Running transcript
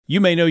You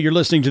may know you're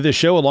listening to this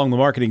show along the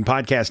Marketing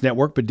Podcast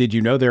Network, but did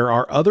you know there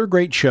are other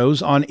great shows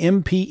on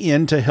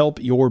MPN to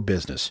help your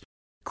business?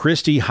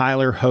 Christy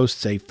Heiler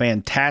hosts a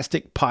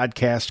fantastic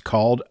podcast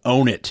called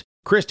Own It.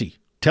 Christy,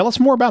 tell us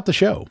more about the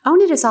show.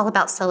 Own It is all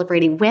about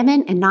celebrating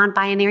women and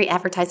non-binary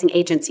advertising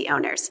agency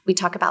owners. We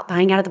talk about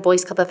buying out of the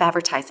Boys Club of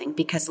Advertising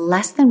because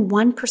less than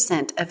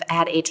 1% of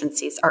ad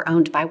agencies are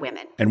owned by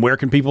women. And where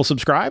can people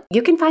subscribe?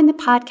 You can find the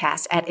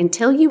podcast at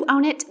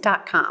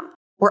untilyouownit.com.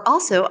 We're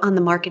also on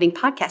the Marketing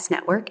Podcast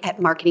Network at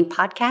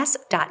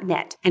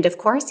marketingpodcast.net. And of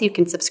course, you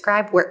can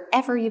subscribe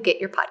wherever you get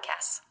your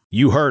podcasts.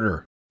 You heard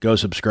her. Go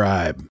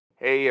subscribe.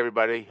 Hey,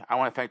 everybody. I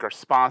want to thank our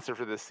sponsor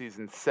for this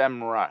season,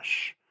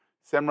 SEMrush.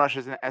 SEMrush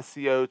is an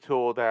SEO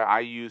tool that I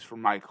use for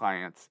my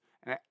clients,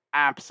 and I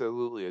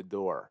absolutely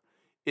adore.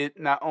 It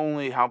not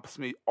only helps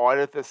me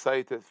audit the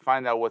site to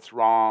find out what's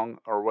wrong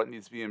or what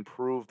needs to be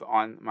improved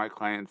on my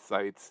clients'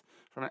 sites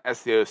from an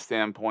SEO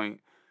standpoint,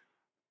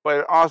 but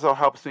it also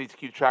helps me to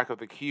keep track of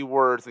the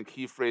keywords and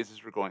key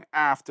phrases we're going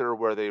after,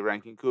 where they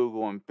rank in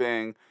Google and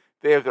Bing.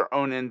 They have their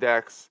own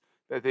index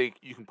that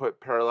you can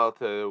put parallel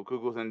to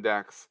Google's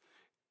index.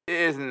 It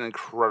is an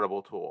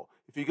incredible tool.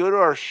 If you go to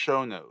our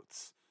show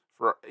notes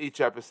for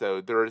each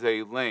episode, there is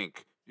a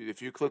link.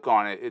 If you click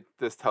on it, it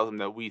just tells them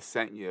that we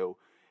sent you.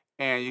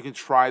 And you can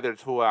try their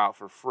tool out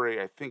for free.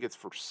 I think it's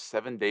for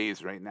 7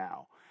 days right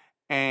now.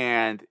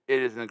 And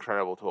it is an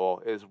incredible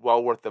tool. It is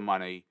well worth the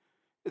money.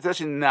 It's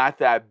actually not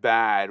that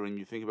bad when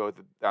you think about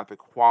the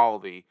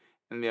quality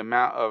and the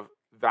amount of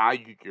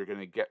value you're going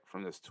to get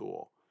from this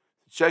tool.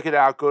 Check it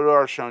out. Go to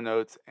our show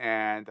notes,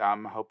 and I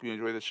hope you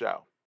enjoy the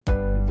show.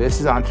 This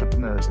is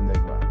Entrepreneur's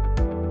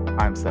Enigma.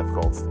 I'm Seth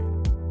Goldstein.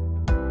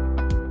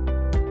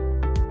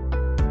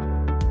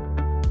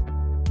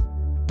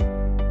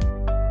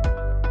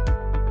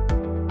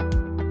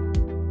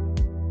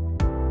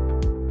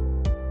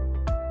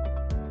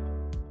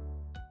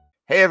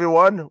 Hey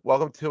everyone,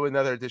 welcome to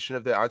another edition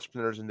of the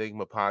Entrepreneur's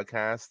Enigma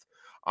podcast.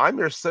 I'm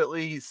your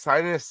slightly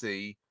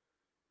sinusy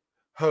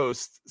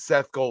host,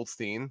 Seth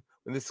Goldstein.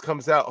 When this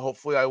comes out,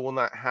 hopefully I will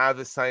not have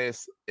the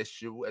sinus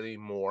issue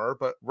anymore,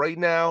 but right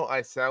now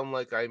I sound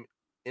like I'm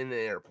in an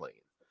airplane.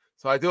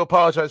 So I do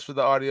apologize for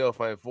the audio of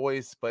my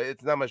voice, but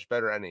it's not much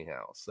better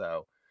anyhow.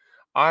 So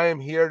I am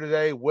here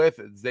today with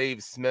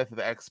Zave Smith of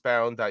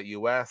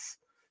Xbound.us.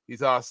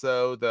 He's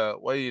also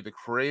the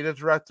creative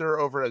director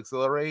over at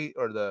Exhilarate,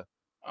 or the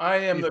I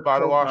am the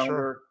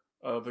co-founder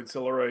of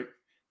Exhilarate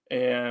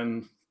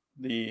and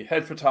the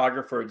head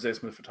photographer at Zave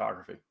Smith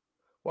Photography.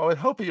 Well, I would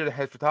hope you're the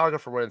head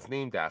photographer when it's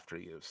named after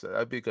you, so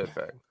that'd be a good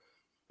thing.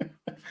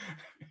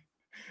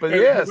 But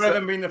yeah, rather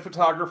than being the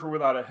photographer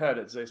without a head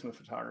at Zave Smith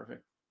Photography.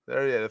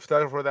 The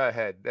photographer without a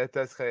head.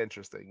 That's kind of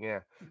interesting. Yeah,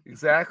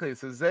 exactly.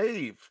 So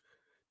Zave,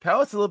 tell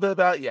us a little bit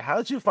about you. How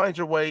did you find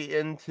your way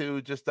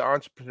into just the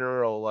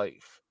entrepreneurial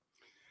life?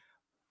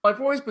 I've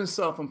always been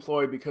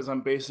self-employed because I'm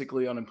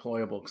basically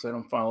unemployable because I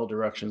don't follow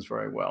directions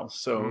very well.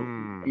 So,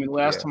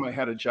 last time I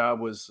had a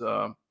job was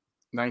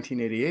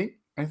 1988,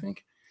 I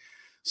think.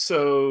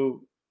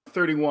 So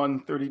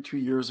 32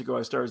 years ago,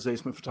 I started Zave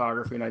Smith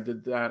Photography, and I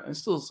did that. And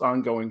still it's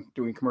ongoing,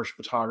 doing commercial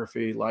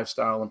photography,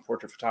 lifestyle, and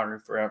portrait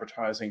photography for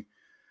advertising.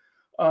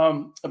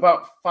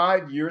 About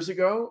 5 years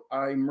ago,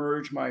 I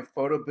merged my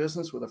photo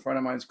business with a friend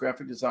of mine's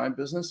graphic design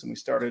business, and we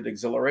started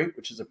Exhilarate,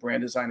 which is a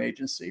brand design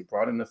agency,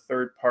 brought in a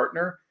third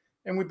partner.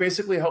 And we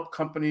basically help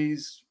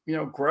companies,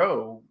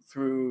 grow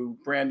through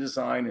brand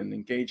design and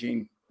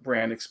engaging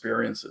brand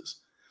experiences.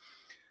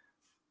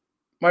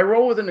 My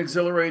role within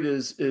Exhilarate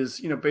is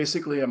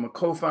basically I'm a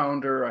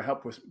co-founder. I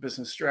help with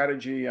business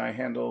strategy. I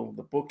handle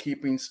the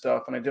bookkeeping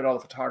stuff, and I did all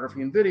the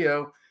photography and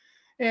video.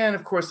 And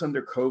of course,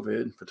 under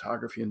COVID,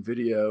 photography and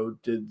video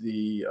did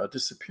the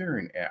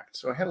Disappearing Act.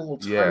 So I had a little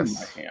time in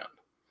my hand.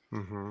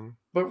 Mm-hmm.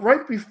 But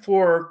right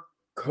before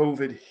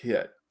COVID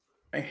hit,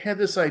 I had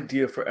this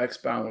idea for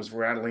Xbound was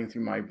rattling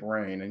through my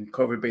brain, and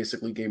COVID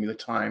basically gave me the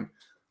time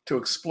to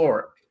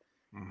explore it.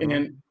 Mm-hmm.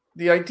 And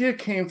the idea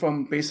came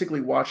from basically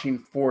watching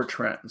 4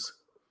 trends.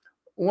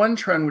 One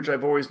trend, which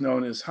I've always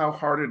known, is how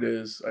hard it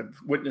is.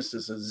 I've witnessed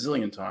this a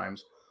zillion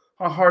times,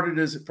 how hard it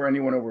is for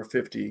anyone over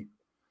 50.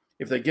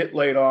 If they get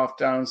laid off,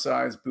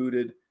 downsized,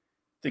 booted,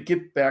 they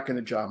get back in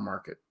the job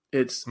market.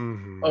 It's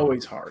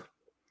always hard.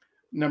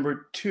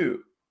 Number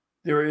 2,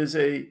 there is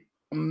a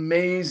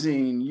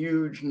amazing,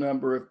 huge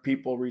number of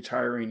people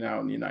retiring now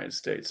in the United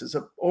States. It's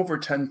over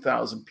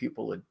 10,000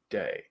 people a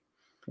day.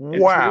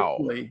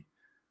 Wow.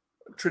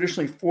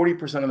 Traditionally,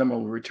 40% of them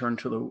will return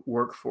to the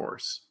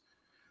workforce.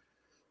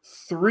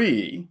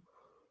 3,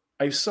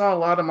 I saw a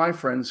lot of my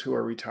friends who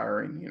are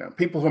retiring,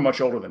 people who are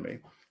much older than me.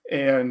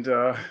 And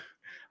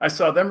I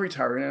saw them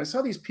retiring, and I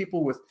saw these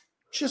people with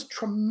just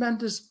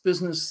tremendous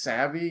business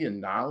savvy and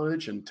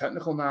knowledge and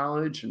technical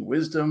knowledge and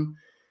wisdom.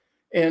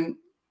 And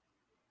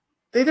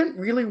they didn't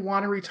really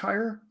want to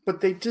retire,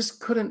 but they just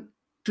couldn't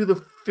do the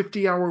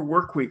 50-hour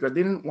work week, or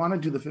they didn't want to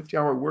do the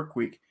 50-hour work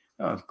week.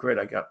 Oh, great.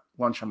 I got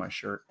lunch on my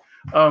shirt.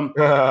 I'll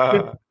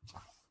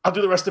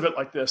do the rest of it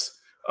like this.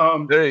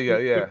 There you go.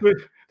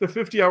 Yeah. the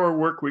 50-hour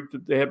work week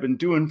that they have been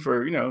doing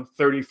for,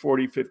 30,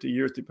 40, 50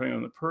 years, depending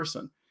on the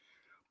person.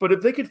 But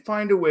if they could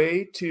find a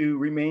way to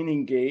remain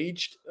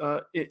engaged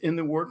in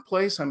the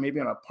workplace, maybe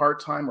on a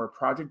part-time or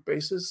project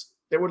basis,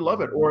 they would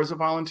love it, or as a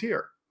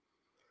volunteer.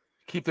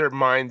 Keep their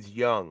minds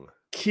young.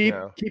 Keep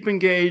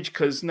engaged,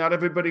 because not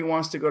everybody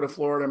wants to go to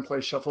Florida and play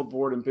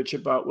shuffleboard and bitch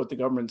about what the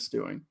government's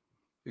doing.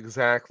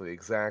 Exactly.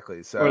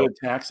 So, or the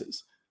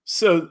taxes.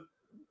 So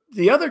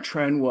the other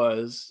trend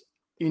was,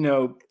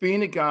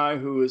 being a guy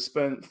who has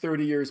spent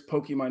 30 years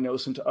poking my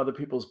nose into other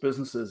people's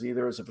businesses,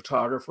 either as a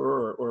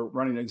photographer or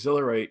running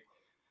Exhilarate.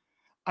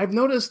 I've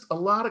noticed a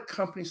lot of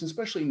companies,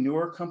 especially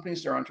newer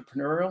companies that are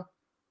entrepreneurial,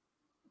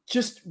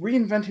 just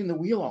reinventing the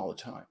wheel all the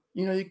time.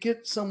 You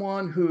get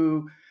someone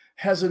who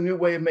has a new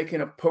way of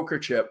making a poker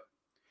chip,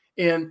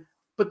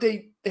 but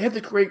they have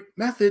the great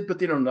method, but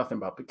they know nothing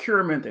about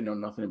procurement. They know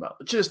nothing about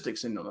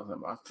logistics. They know nothing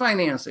about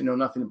finance. They know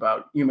nothing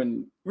about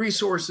human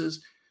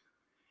resources.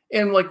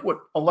 And like what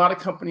a lot of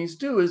companies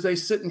do is they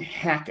sit and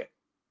hack it,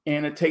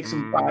 and it takes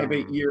them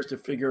 5-8 years to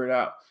figure it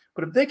out.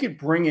 But if they could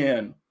bring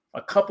in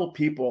a couple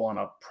people on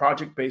a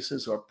project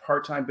basis or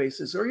part-time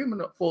basis or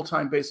even a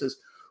full-time basis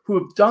who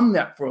have done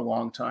that for a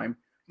long time,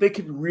 they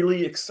could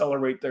really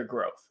accelerate their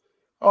growth.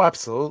 Oh,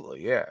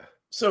 absolutely. Yeah.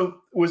 So it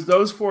was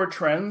those 4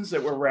 trends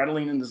that were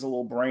rattling in this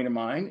little brain of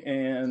mine.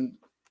 And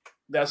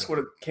that's what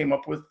it came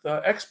up with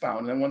Xbound.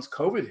 And then once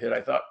COVID hit, I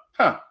thought,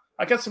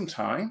 I got some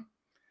time.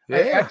 Yeah.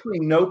 I actually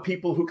know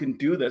people who can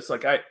do this.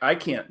 Like I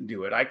can't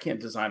do it. I can't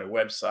design a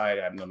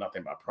website. I know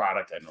nothing about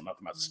product. I know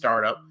nothing about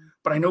startup,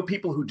 but I know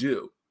people who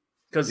do.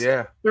 Because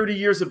 30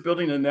 years of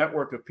building a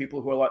network of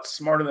people who are a lot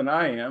smarter than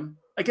I am,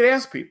 I could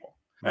ask people.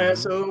 And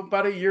so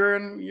about a year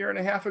and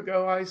a half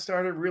ago, I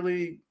started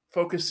really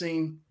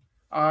focusing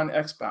on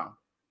Xbound.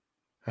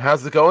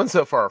 How's it going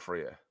so far for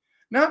you?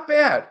 Not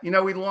bad.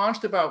 We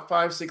launched about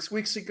 5-6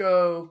 weeks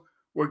ago.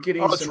 We're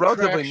getting it's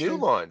relatively new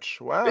launch.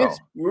 Wow.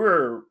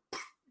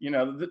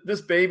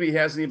 This baby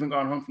hasn't even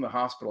gone home from the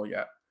hospital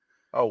yet.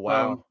 Oh,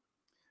 wow.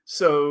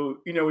 So,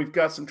 we've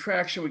got some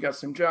traction. We got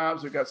some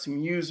jobs. We've got some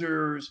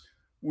users.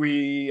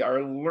 We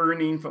are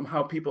learning from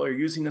how people are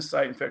using the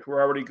site. In fact,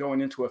 we're already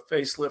going into a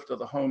facelift of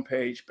the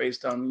homepage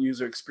based on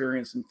user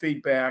experience and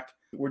feedback.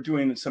 We're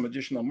doing some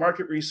additional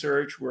market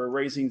research. We're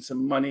raising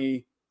some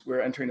money.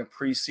 We're entering a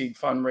pre-seed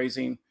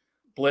fundraising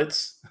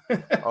blitz.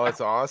 Oh, it's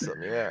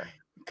awesome. Yeah.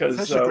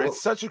 Because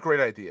it's such a great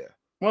idea.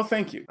 Well,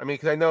 thank you.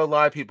 Because I know a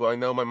lot of people. I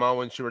know my mom,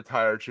 when she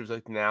retired, she was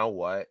like, now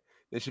what?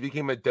 Then she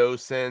became a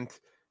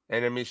docent.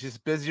 And she's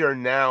busier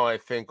now, I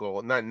think.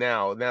 Well, not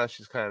now. Now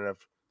she's kind of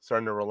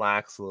starting to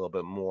relax a little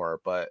bit more.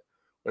 But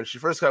when she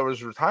first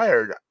was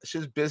retired, she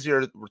was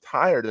busier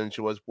retired than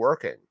she was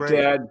working.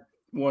 Dad,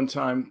 one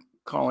time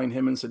calling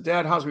him and said,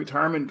 Dad, how's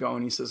retirement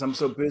going? He says, I'm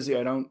so busy.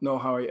 I don't know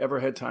how I ever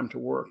had time to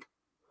work.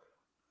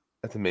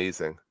 That's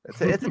amazing.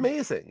 It's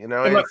amazing.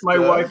 My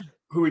wife,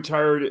 who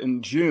retired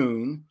in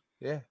June.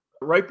 Yeah.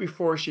 Right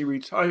before she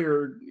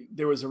retired,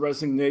 there was a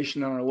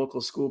resignation on our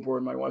local school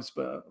board. My wife's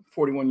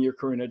 41-year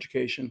career in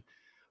education.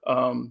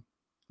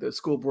 The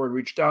school board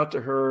reached out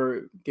to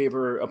her,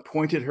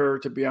 appointed her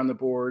to be on the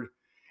board.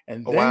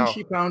 And then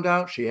she found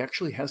out she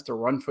actually has to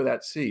run for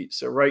that seat.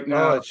 So right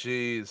now,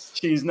 she's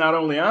not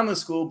only on the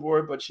school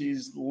board, but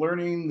she's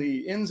learning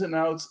the ins and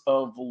outs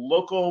of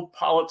local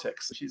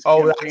politics.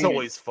 That's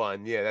always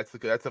fun. Yeah,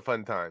 that's a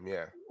fun time.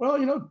 Yeah. Well,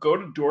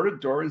 go door to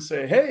door and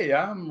say, hey,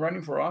 I'm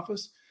running for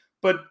office.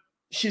 But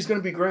she's going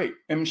to be great.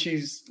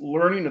 She's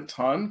learning a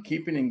ton,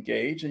 keeping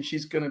engaged, and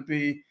she's going to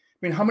be.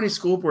 How many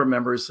school board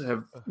members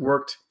have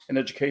worked in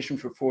education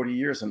for 40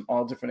 years in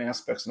all different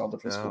aspects and all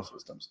different school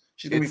systems?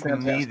 She's going to be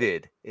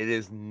fantastic. It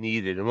is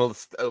needed. And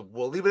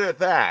we'll leave it at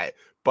that.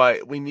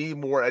 But we need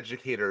more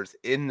educators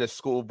in the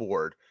school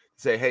board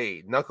to say,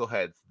 hey,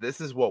 knuckleheads,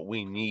 this is what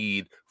we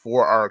need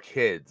for our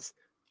kids.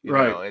 You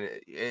know, and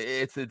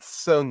it's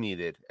so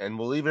needed. And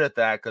we'll leave it at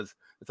that because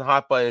it's a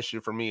hot button issue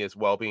for me as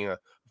well, being a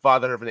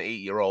father of an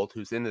 8-year-old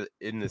who's in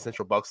the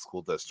Central Bucks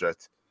School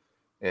District.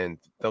 And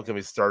don't get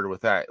me started with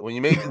that. When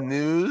you make the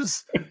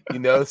news,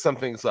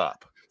 something's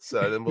up.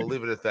 So then we'll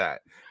leave it at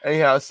that.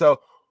 Anyhow, so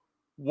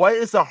what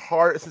is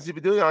since you've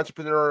been doing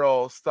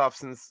entrepreneurial stuff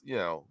since,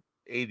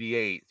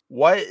 88,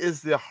 what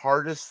is the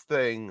hardest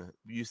thing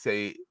you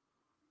say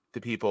to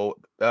people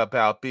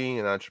about being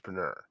an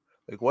entrepreneur?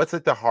 Like, what's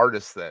the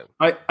hardest thing?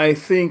 I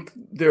think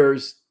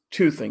there's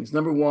 2 things.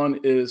 Number one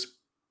is,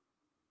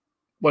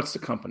 what's the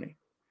company?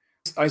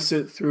 I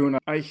sit through and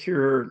I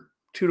hear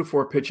 2 to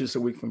 4 pitches a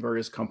week from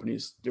various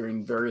companies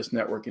during various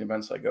networking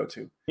events I go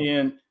to.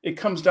 And it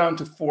comes down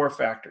to 4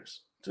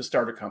 factors to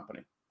start a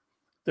company.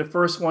 The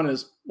first one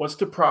is, what's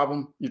the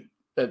problem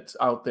that's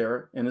out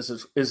there, and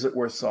is it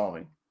worth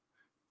solving?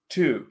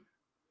 2,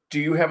 do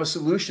you have a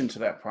solution to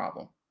that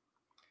problem?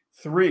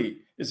 3,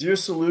 is your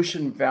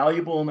solution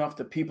valuable enough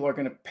that people are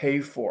going to pay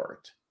for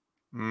it?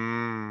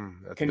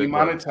 Can you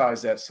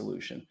monetize that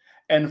solution?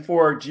 And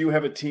 4, do you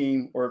have a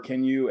team, or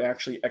can you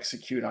actually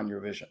execute on your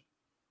vision?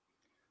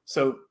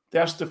 So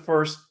that's the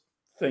first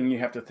thing you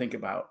have to think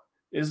about.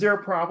 Is there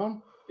a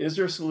problem? Is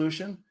there a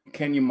solution?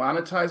 Can you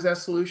monetize that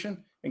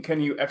solution? And can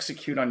you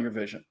execute on your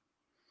vision?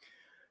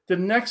 The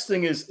next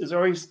thing is I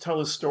always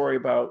tell a story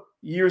about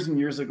years and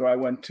years ago, I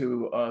went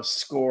to a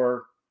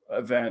SCORE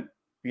event,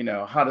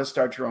 how to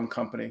start your own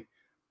company,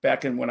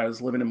 back in when I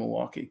was living in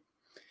Milwaukee.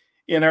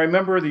 And I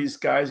remember these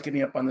guys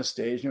getting up on the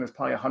stage, and there was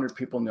probably 100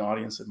 people in the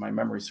audience, if my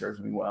memory serves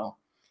me well.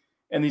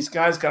 And these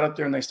guys got up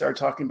there and they started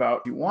talking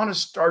about, you want to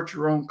start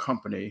your own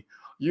company,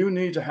 you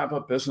need to have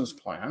a business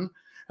plan.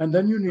 And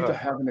then you need to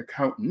have an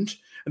accountant,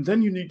 and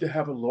then you need to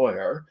have a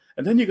lawyer,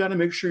 and then you got to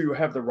make sure you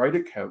have the right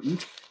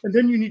accountant, and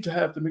then you need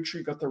to make sure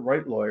you got the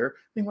right lawyer.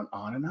 They went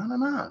on and on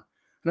and on.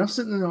 And I'm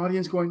sitting in the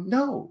audience going,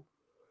 no,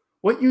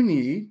 what you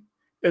need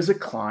is a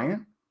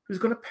client who's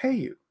going to pay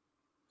you.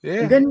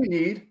 Yeah. And then you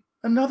need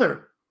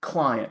another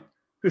client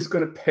who's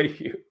going to pay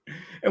you.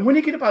 And when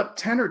you get about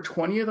 10 or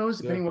 20 of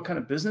those, depending what kind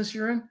of business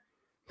you're in,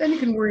 then you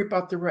can worry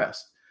about the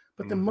rest.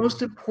 But the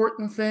most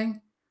important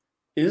thing,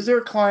 is there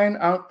a client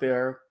out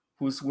there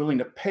who's willing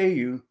to pay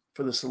you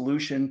for the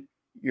solution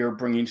you're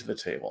bringing to the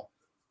table?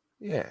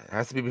 Yeah,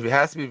 there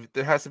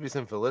has to be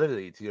some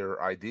validity to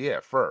your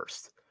idea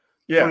first.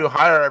 Yeah. Before you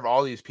hire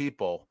all these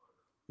people,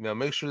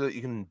 make sure that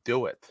you can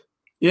do it.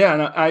 Yeah,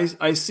 and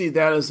I see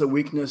that as a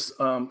weakness.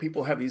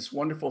 People have these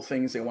wonderful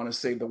things they want to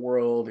save the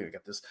world. They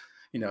got this,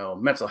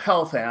 mental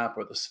health app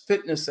or this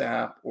fitness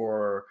app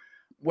or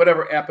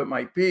whatever app it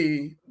might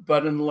be.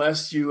 But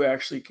unless you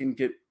actually can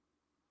get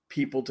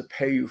people to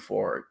pay you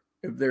for it,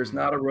 if there's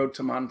not a road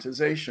to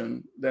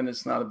monetization, then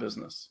it's not a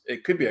business.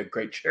 It could be a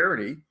great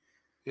charity,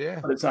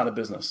 but it's not a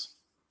business.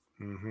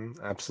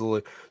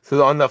 Absolutely.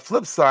 So on the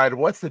flip side,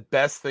 what's the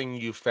best thing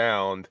you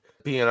found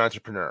being an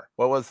entrepreneur?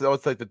 What's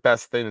like the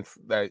best thing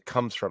that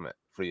comes from it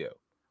for you?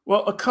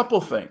 Well, a couple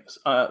things.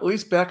 At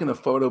least back in the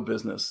photo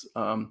business,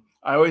 I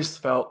always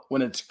felt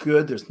when it's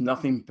good, there's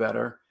nothing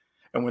better,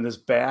 and when it's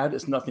bad,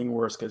 it's nothing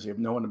worse because you have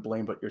no one to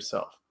blame but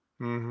yourself.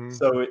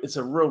 So it's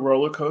a real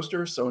roller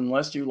coaster. So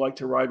unless you like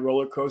to ride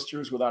roller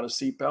coasters without a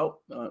seatbelt,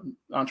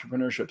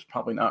 entrepreneurship is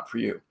probably not for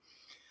you.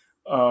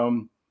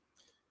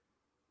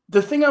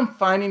 The thing I'm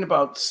finding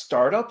about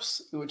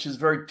startups, which is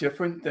very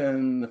different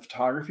than the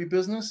photography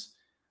business,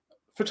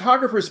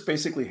 photographers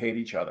basically hate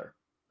each other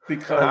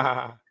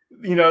because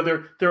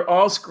they're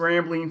all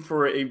scrambling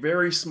for a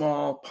very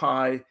small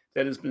pie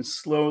that has been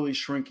slowly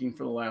shrinking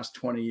for the last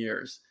 20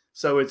 years.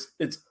 So it's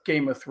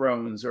Game of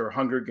Thrones or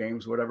Hunger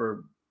Games,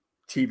 whatever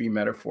TV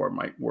metaphor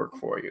might work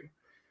for you.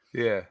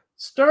 Yeah.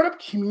 Startup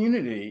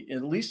community,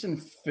 at least in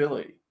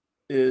Philly,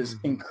 is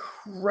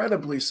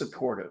incredibly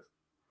supportive.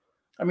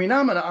 I mean,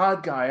 I'm an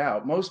odd guy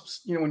out.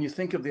 Most, when you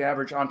think of the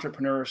average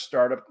entrepreneur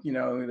startup,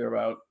 they're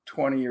about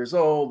 20 years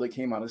old. They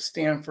came out of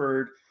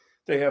Stanford.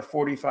 They have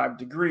 45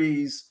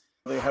 degrees.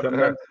 They have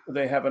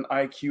an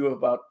IQ of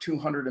about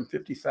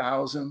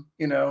 250,000.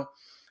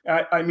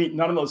 I meet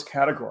none of those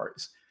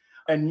categories,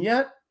 and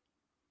yet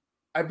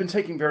I've been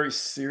taken very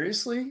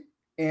seriously.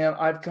 And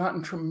I've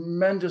gotten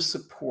tremendous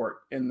support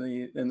in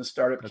the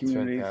startup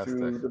community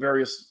through the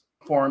various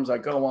forums I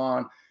go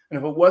on. And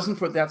if it wasn't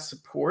for that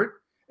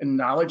support and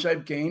knowledge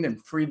I've gained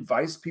and free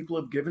advice people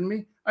have given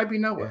me, I'd be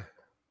nowhere.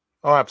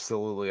 Yeah. Oh,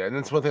 absolutely. And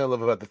that's one thing I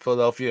love about the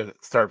Philadelphia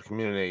startup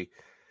community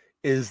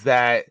is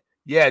that,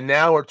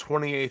 now we're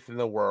 28th in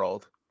the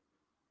world.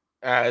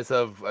 As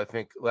of, I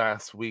think,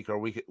 last week or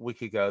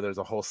week ago, there's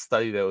a whole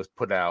study that was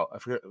put out. I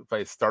forget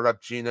by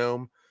Startup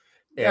Genome.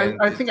 And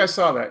I think I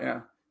saw that,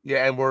 yeah.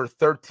 Yeah, and we're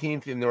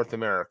 13th in North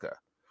America,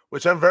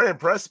 which I'm very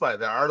impressed by.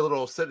 That our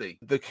little city,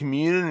 the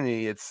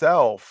community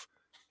itself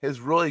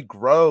has really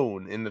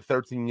grown in the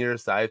 13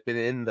 years that I've been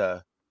in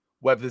the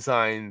web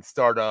design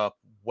startup,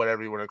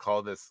 whatever you want to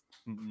call this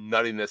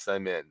nuttiness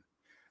I'm in.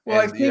 Well,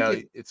 I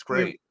think it's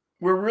great.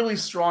 We're really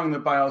strong in the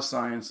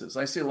biosciences.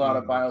 I see a lot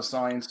of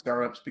bioscience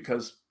startups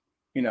because,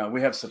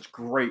 we have such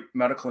great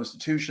medical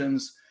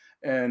institutions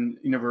and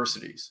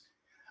universities.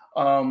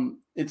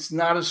 It's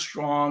not as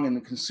strong in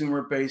the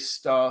consumer-based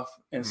stuff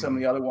and some of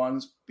the other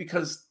ones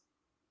because,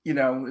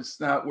 it's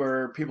not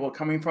where people are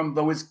coming from,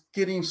 though it's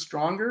getting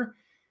stronger.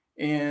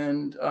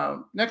 And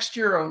next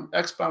year,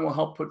 Expo will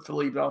help put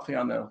Philadelphia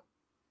on the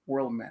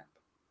world map.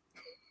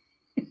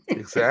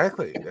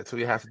 Exactly. That's what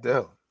you have to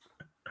do.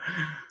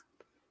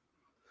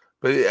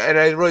 And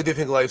I really do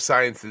think life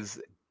sciences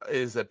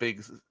is a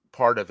big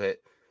part of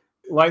it.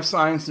 Life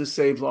sciences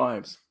save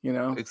lives,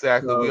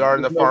 Exactly. So we are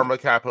in the pharma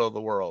capital of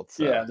the world.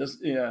 So.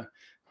 Yeah.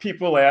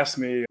 People ask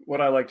me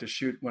what I like to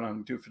shoot when I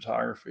do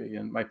photography,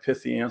 and my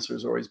pithy answer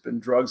has always been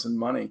drugs and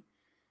money.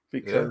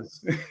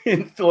 Because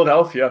in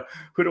Philadelphia,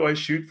 who do I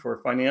shoot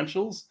for?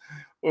 Financials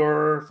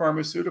or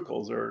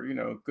pharmaceuticals, or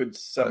good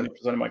 70%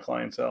 of my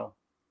clientele.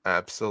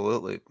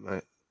 Absolutely,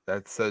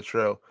 that's so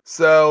true.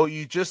 So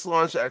you just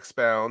launched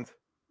Xbound,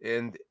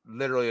 and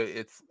literally,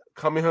 it's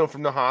coming home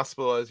from the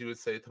hospital, as you would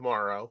say,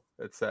 tomorrow.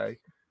 Let's say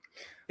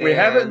we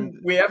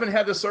haven't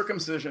had the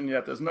circumcision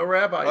yet. There's no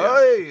rabbi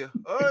yet.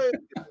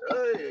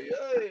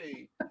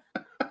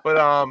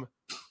 But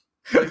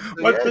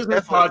what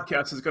business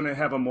podcast is going to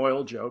have a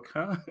moil joke,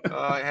 huh?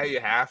 Hey, you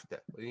have to.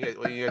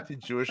 When you get two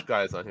Jewish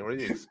guys on here, what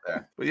do you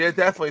expect? But yeah,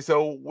 definitely.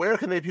 So where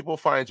can people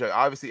find you?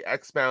 Obviously,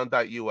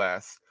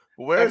 xbound.us.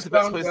 Where's the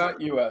best place?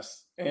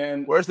 Xbound.us.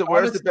 And where's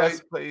the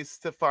best place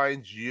to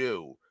find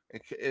you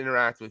and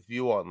interact with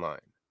you online?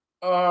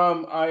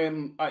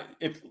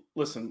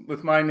 Listen,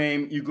 with my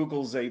name, you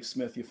Google Zave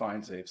Smith, you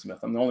find Zave Smith.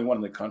 I'm the only one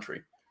in the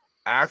country.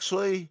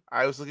 Actually,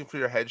 I was looking for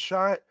your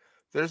headshot.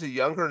 There's a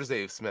younger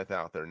Zave Smith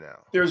out there now.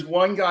 There's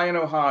one guy in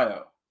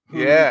Ohio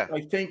who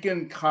I think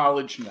in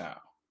college now.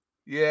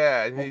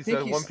 Yeah, and he's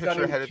one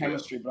picture ahead of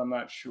chemistry, but I'm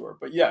not sure.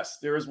 But yes,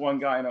 there is one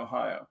guy in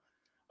Ohio.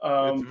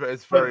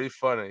 It's very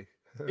funny.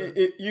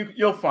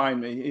 You'll find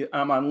me.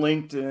 I'm on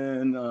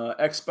LinkedIn,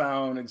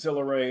 Xbound,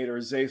 Exhilarate, or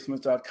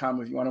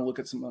ZaveSmith.com if you want to look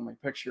at some of my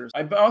pictures.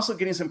 I'm also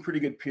getting some pretty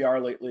good PR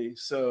lately.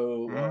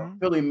 So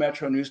Philly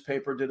Metro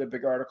newspaper did a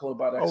big article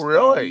about Xbound. Oh,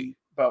 really?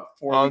 About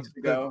 4 weeks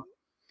ago.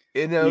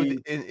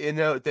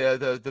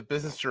 The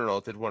Business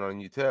Journal did one on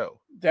you too.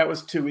 That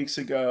was 2 weeks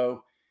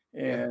ago.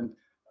 And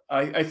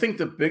I think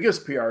the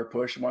biggest PR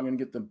push, and what I'm going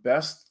to get the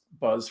best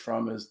buzz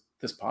from, is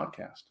this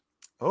podcast.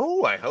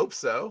 Oh, I hope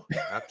so.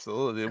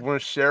 Absolutely. I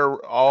want to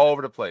share all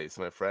over the place,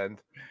 my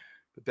friend.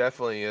 But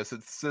definitely is.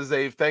 So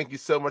Zave, thank you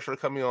so much for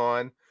coming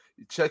on.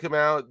 Check him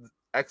out,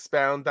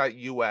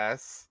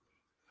 xbound.us.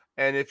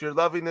 And if you're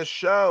loving this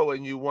show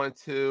and you want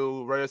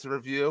to write us a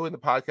review in the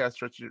podcast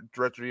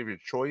directory of your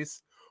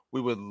choice, we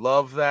would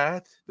love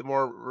that. The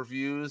more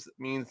reviews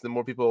means the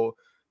more people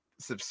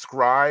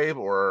subscribe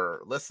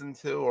or listen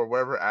to, or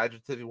whatever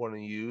adjective you want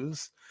to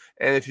use.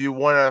 And if you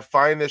want to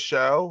find the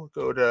show,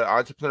 go to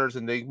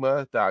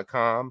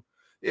entrepreneursenigma.com.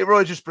 It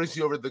really just brings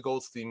you over to the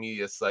Goldstein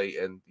Media site,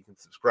 and you can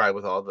subscribe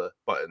with all the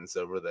buttons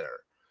over there.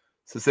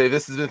 So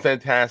this has been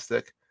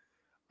fantastic.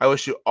 I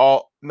wish you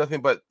all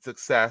nothing but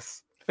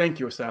success.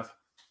 Thank you, Seth.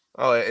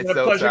 Oh, it's a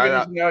pleasure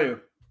getting to know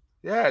you.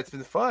 Yeah, it's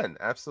been fun.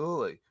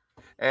 Absolutely.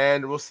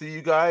 And we'll see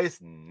you guys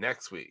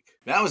next week.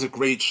 That was a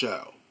great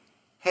show.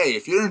 Hey,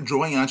 if you're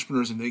enjoying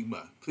Entrepreneurs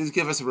Enigma, please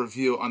give us a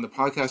review on the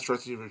podcast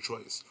directory of your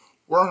choice.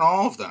 We're on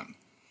all of them.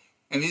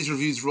 And these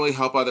reviews really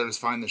help others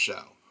find the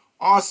show.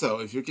 Also,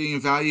 if you're getting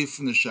value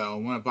from the show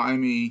and want to buy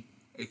me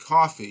a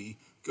coffee,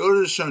 go to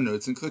the show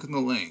notes and click on the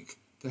link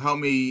to help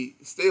me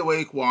stay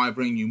awake while I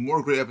bring you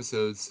more great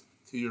episodes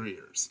to your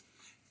ears.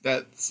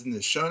 That's in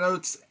the show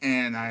notes,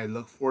 and I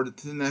look forward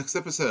to the next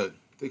episode.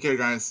 Take care,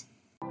 guys.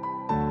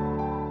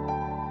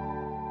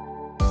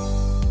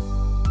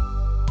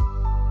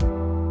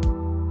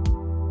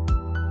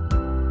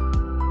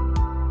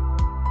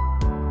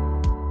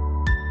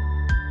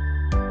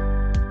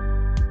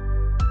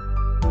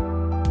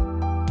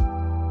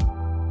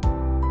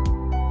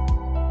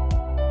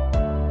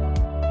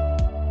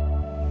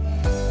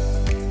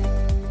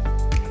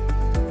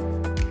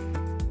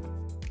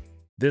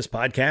 This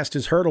podcast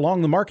is heard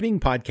along the Marketing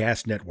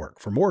Podcast Network.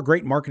 For more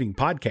great marketing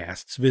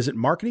podcasts, visit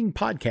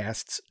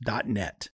marketingpodcasts.net.